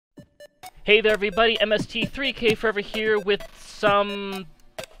Hey there everybody, MST3K Forever here with some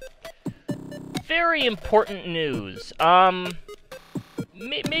very important news.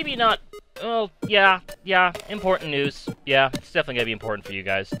 Maybe not, well, yeah, important news. Yeah, it's definitely gonna be important for you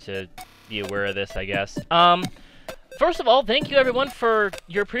guys to be aware of this, I guess. First of all, thank you everyone for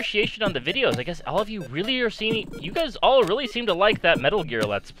your appreciation on the videos. I guess all of you really are seeing, you guys all really seem to like that Metal Gear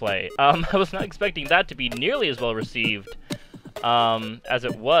Let's Play. I was not expecting that to be nearly as well received, as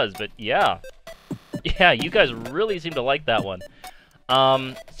it was, but yeah. Yeah, you guys really seem to like that one.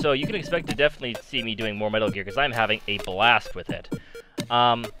 So you can expect to definitely see me doing more Metal Gear, because I'm having a blast with it.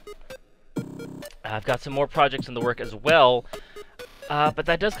 I've got some more projects in the work as well, but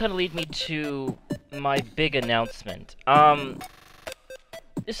that does kind of lead me to my big announcement.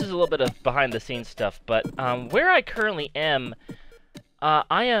 This is a little bit of behind-the-scenes stuff, but where I currently am,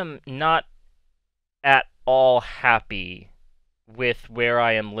 I am not at all happy with where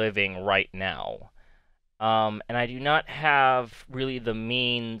I am living right now. And I do not have really the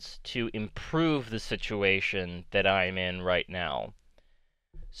means to improve the situation that I'm in right now.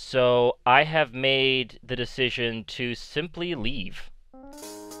 So I have made the decision to simply leave.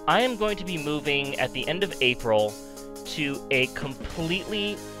 I am going to be moving at the end of April to a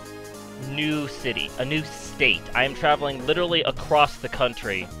completely new city, a new state. I am traveling literally across the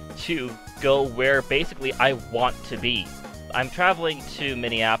country to go where basically I want to be. I'm traveling to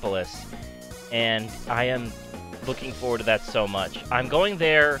Minneapolis, and I am looking forward to that so much. I'm going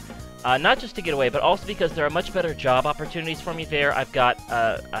there, not just to get away, but also because there are much better job opportunities for me there. I've got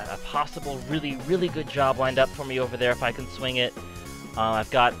a possible really good job lined up for me over there if I can swing it. I've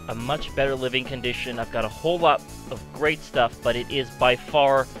got a much better living condition. I've got a whole lot of great stuff, but it is by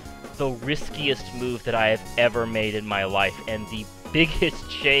far the riskiest move that I have ever made in my life, and the biggest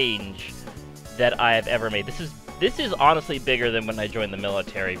change that I have ever made. This is honestly bigger than when I joined the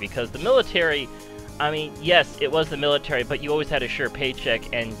military, because the military, I mean, yes, it was the military, but you always had a sure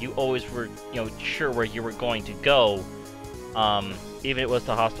paycheck, and you always were, you know, sure where you were going to go. Even if it was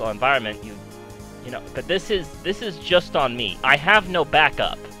the hostile environment, you know, but this is just on me. I have no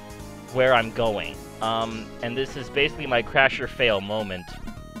backup where I'm going. And this is basically my crash or fail moment.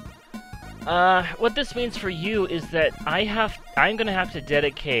 What this means for you is that I'm gonna have to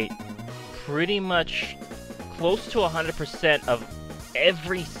dedicate pretty much close to 100% of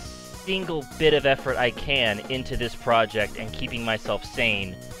every single bit of effort I can into this project and keeping myself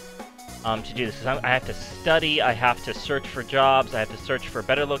sane to do this. Because I have to study, I have to search for jobs, I have to search for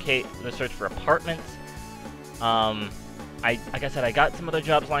better search for apartments. Like I said, I got some other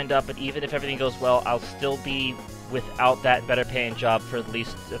jobs lined up, but even if everything goes well, I'll still be without that better paying job for at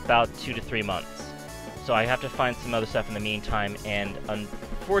least about 2 to 3 months. So I have to find some other stuff in the meantime, and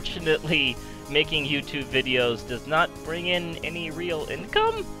unfortunately, making YouTube videos does not bring in any real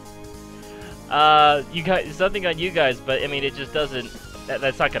income. You guys, something on you guys, but I mean, it just doesn't.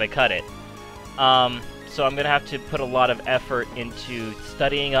 That's not gonna cut it. So I'm gonna have to put a lot of effort into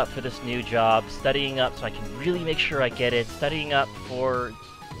studying up for this new job, studying up so I can really make sure I get it, studying up for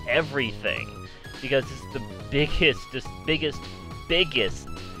everything, because this is the biggest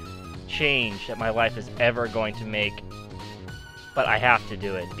change that my life is ever going to make. But I have to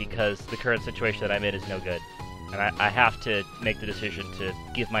do it, because the current situation that I'm in is no good. And I have to make the decision to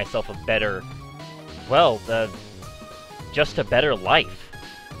give myself a better, well, just a better life.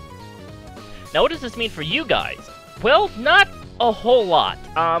 Now, what does this mean for you guys? Well, not a whole lot.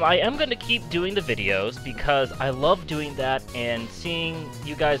 I am going to keep doing the videos, because I love doing that, and seeing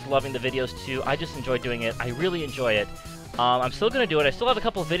you guys loving the videos too. I just enjoy doing it. I really enjoy it. I'm still going to do it. I still have a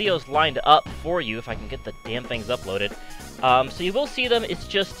couple of videos lined up for you, if I can get the damn things uploaded. So you will see them. It's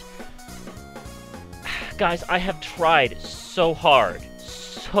just, guys, I have tried so hard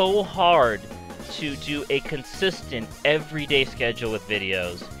to do a consistent everyday schedule with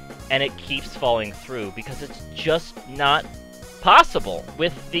videos, and it keeps falling through because it's just not possible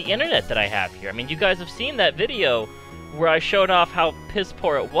with the internet that I have here. I mean, you guys have seen that video where I showed off how piss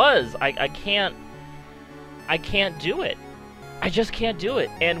poor it was. I can't do it. I just can't do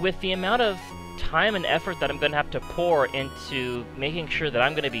it. And with the amount of time and effort that I'm going to have to pour into making sure that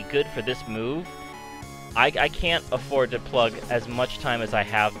I'm going to be good for this move, I can't afford to plug as much time as I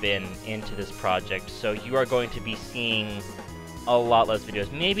have been into this project. So you are going to be seeing a lot less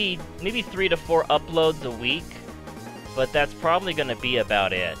videos. Maybe 3 to 4 uploads a week, but that's probably going to be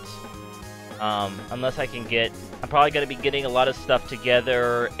about it. Unless I can get... I'm probably going to be getting a lot of stuff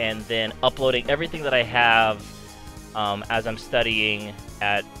together and then uploading everything that I have as I'm studying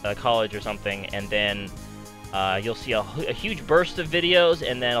at college or something, and then you'll see a huge burst of videos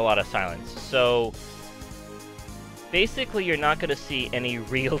and then a lot of silence. So basically you're not going to see any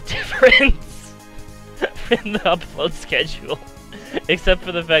real difference in the upload schedule, except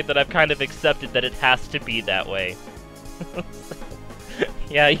for the fact that I've kind of accepted that it has to be that way.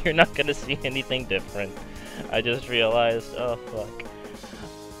 Yeah, you're not going to see anything different. I just realized, oh fuck.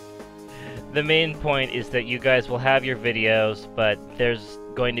 The main point is that you guys will have your videos, but there's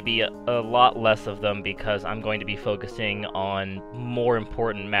going to be a lot less of them because I'm going to be focusing on more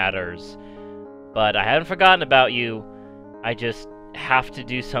important matters. But I haven't forgotten about you. I just have to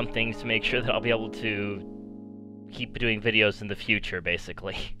do some things to make sure that I'll be able to keep doing videos in the future,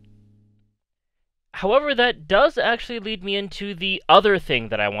 basically. However, that does actually lead me into the other thing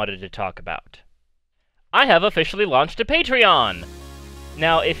that I wanted to talk about. I have officially launched a Patreon!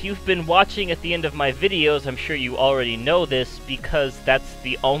 Now, if you've been watching at the end of my videos, I'm sure you already know this, because that's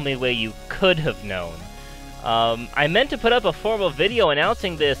the only way you could have known. I meant to put up a formal video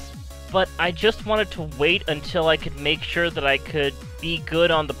announcing this, but I just wanted to wait until I could make sure that I could be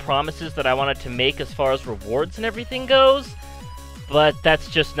good on the promises that I wanted to make as far as rewards and everything goes, but that's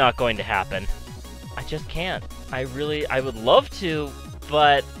just not going to happen. I just can't. I would love to,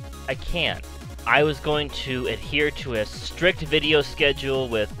 but I can't. I was going to adhere to a strict video schedule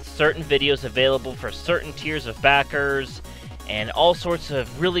with certain videos available for certain tiers of backers, and all sorts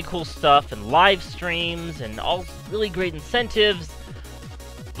of really cool stuff, and live streams, and all really great incentives,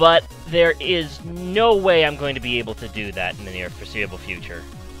 but there is no way I'm going to be able to do that in the near foreseeable future.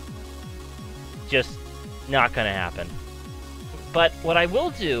 Just not gonna happen. But what I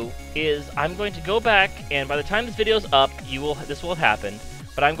will do is I'm going to go back, and by the time this video's up, this will have happened.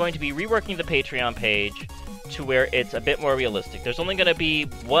 But I'm going to be reworking the Patreon page to where it's a bit more realistic. There's only going to be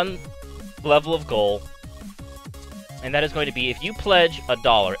one level of goal, and that is going to be if you pledge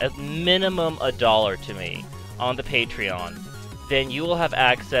 $1, at minimum $1 to me on the Patreon, then you will have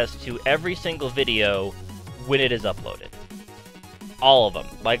access to every single video when it is uploaded. All of them.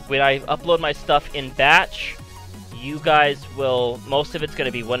 Like, when I upload my stuff in batch, you guys will, most of it's going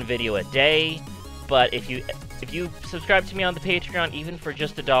to be one video a day, but if you subscribe to me on the Patreon, even for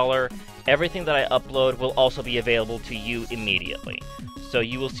just $1, everything that I upload will also be available to you immediately. So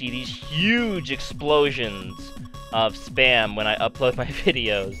you will see these huge explosions of spam when I upload my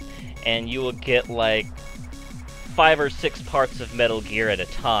videos, and you will get like 5 or 6 parts of Metal Gear at a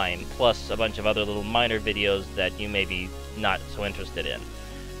time, plus a bunch of other little minor videos that you may be not so interested in.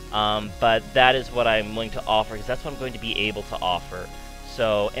 But that is what I'm willing to offer, because that's what I'm going to be able to offer.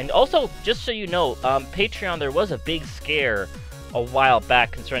 So, and also, just so you know, Patreon, there was a big scare a while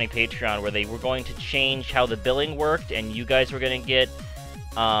back concerning Patreon where they were going to change how the billing worked, and you guys were going to get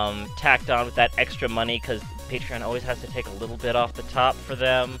tacked on with that extra money, because Patreon always has to take a little bit off the top for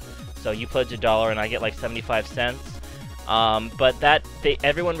them. So you pledge $1 and I get like 75 cents. But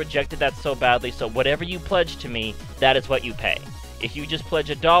everyone rejected that so badly, so whatever you pledge to me, that is what you pay. If you just pledge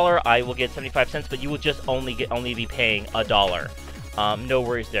 $1, I will get 75 cents, but you will just only be paying $1. No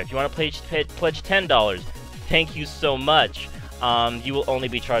worries there. If you want to pledge $10, thank you so much. You will only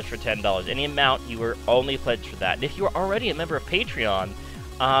be charged for $10. Any amount, you are only pledged for that. And if you are already a member of Patreon,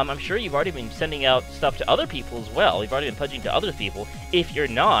 I'm sure you've already been sending out stuff to other people as well. You've already been pledging to other people. If you're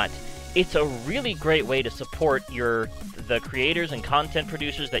not, it's a really great way to support the creators and content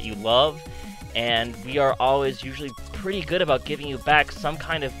producers that you love. And we are always usually pretty good about giving you back some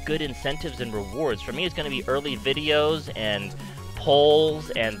kind of good incentives and rewards. For me, it's going to be early videos and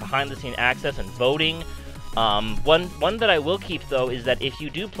polls and behind-the-scene access and voting. One that I will keep, though, is that if you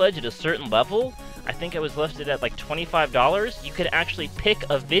do pledge at a certain level, I think I was listed at like $25, you could actually pick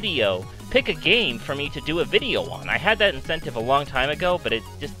a game for me to do a video on. I had that incentive a long time ago, but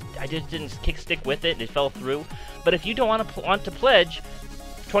I just didn't stick with it, and it fell through. But if you don't want to pledge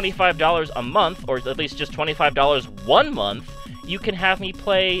 $25 a month, or at least just $25 1 month, you can have me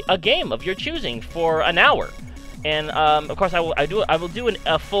play a game of your choosing for an hour. And of course, I will do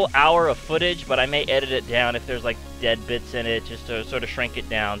a full hour of footage, but I may edit it down if there's like dead bits in it, just to sort of shrink it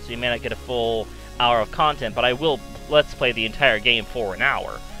down. So you may not get a full hour of content, but I will let's play the entire game for an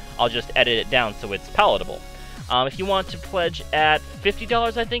hour. I'll just edit it down so it's palatable. If you want to pledge at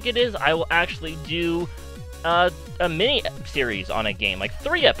 $50, I think it is, I will actually do a mini series on a game, like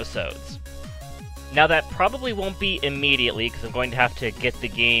 3 episodes. Now that probably won't be immediately, because I'm going to have to get the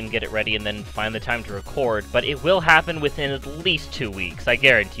game, get it ready, and then find the time to record, but it will happen within at least 2 weeks, I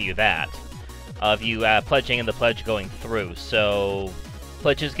guarantee you that, of you pledging and the pledge going through. So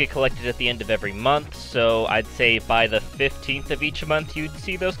pledges get collected at the end of every month, so I'd say by the 15th of each month you'd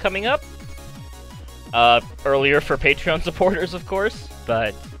see those coming up. Earlier for Patreon supporters, of course,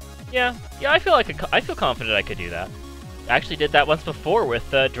 but yeah, I feel confident I could do that. actually did that once before with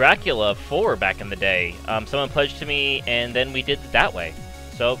Dracula 4 back in the day. Someone pledged to me, and then we did it that way.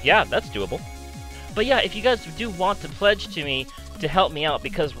 So yeah, that's doable. But yeah, if you guys do want to pledge to me to help me out,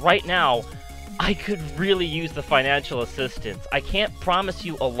 because right now, I could really use the financial assistance. I can't promise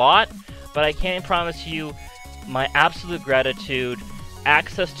you a lot, but I can promise you my absolute gratitude,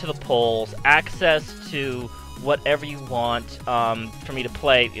 access to the polls, access to whatever you want for me to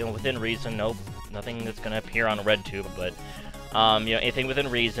play, within reason. Nope, nothing that's going to appear on RedTube, but, anything within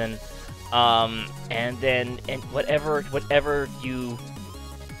reason. And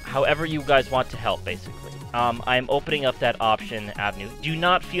however you guys want to help, basically. I'm opening up that option avenue. Do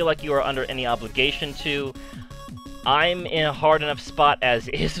not feel like you are under any obligation to. I'm in a hard enough spot as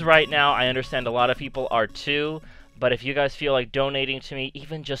is right now. I understand a lot of people are too, but if you guys feel like donating to me,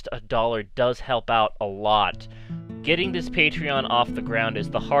 even just $1 does help out a lot. Getting this Patreon off the ground is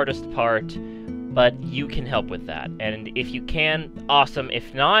the hardest part, but you can help with that. And if you can, awesome.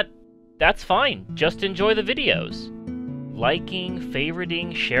 If not, that's fine. Just enjoy the videos. Liking,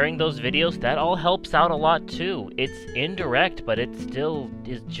 favoriting, sharing those videos, that all helps out a lot too. It's indirect, but it still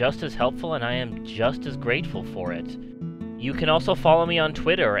is just as helpful, and I am just as grateful for it. You can also follow me on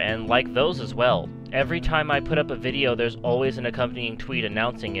Twitter and like those as well. Every time I put up a video, there's always an accompanying tweet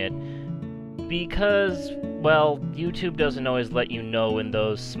announcing it, because, well, YouTube doesn't always let you know when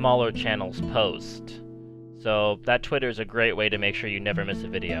those smaller channels post. So that Twitter is a great way to make sure you never miss a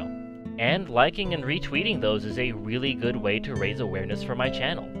video. And liking and retweeting those is a really good way to raise awareness for my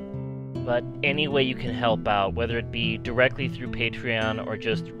channel. But any way you can help out, whether it be directly through Patreon or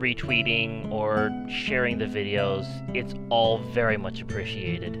just retweeting or sharing the videos, it's all very much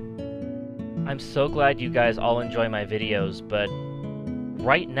appreciated. I'm so glad you guys all enjoy my videos, but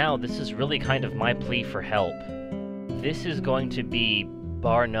right now this is really kind of my plea for help. This is going to be,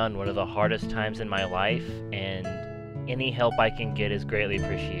 bar none, one of the hardest times in my life, and any help I can get is greatly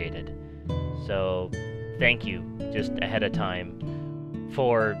appreciated. So, thank you, just ahead of time,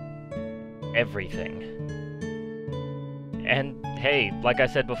 for everything. And hey, like I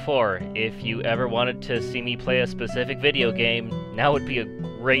said before, if you ever wanted to see me play a specific video game, now would be a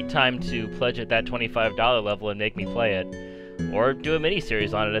great time to pledge at that $25 level and make me play it. Or do a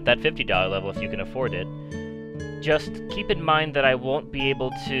mini-series on it at that $50 level if you can afford it. Just keep in mind that I won't be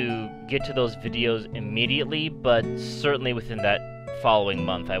able to get to those videos immediately, but certainly within that following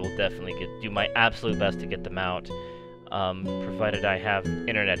month I will definitely do my absolute best to get them out, provided I have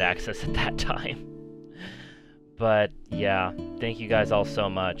internet access at that time. But yeah, thank you guys all so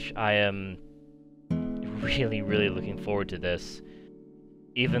much. I am really, really looking forward to this,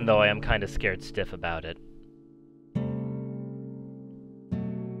 even though I am kind of scared stiff about it.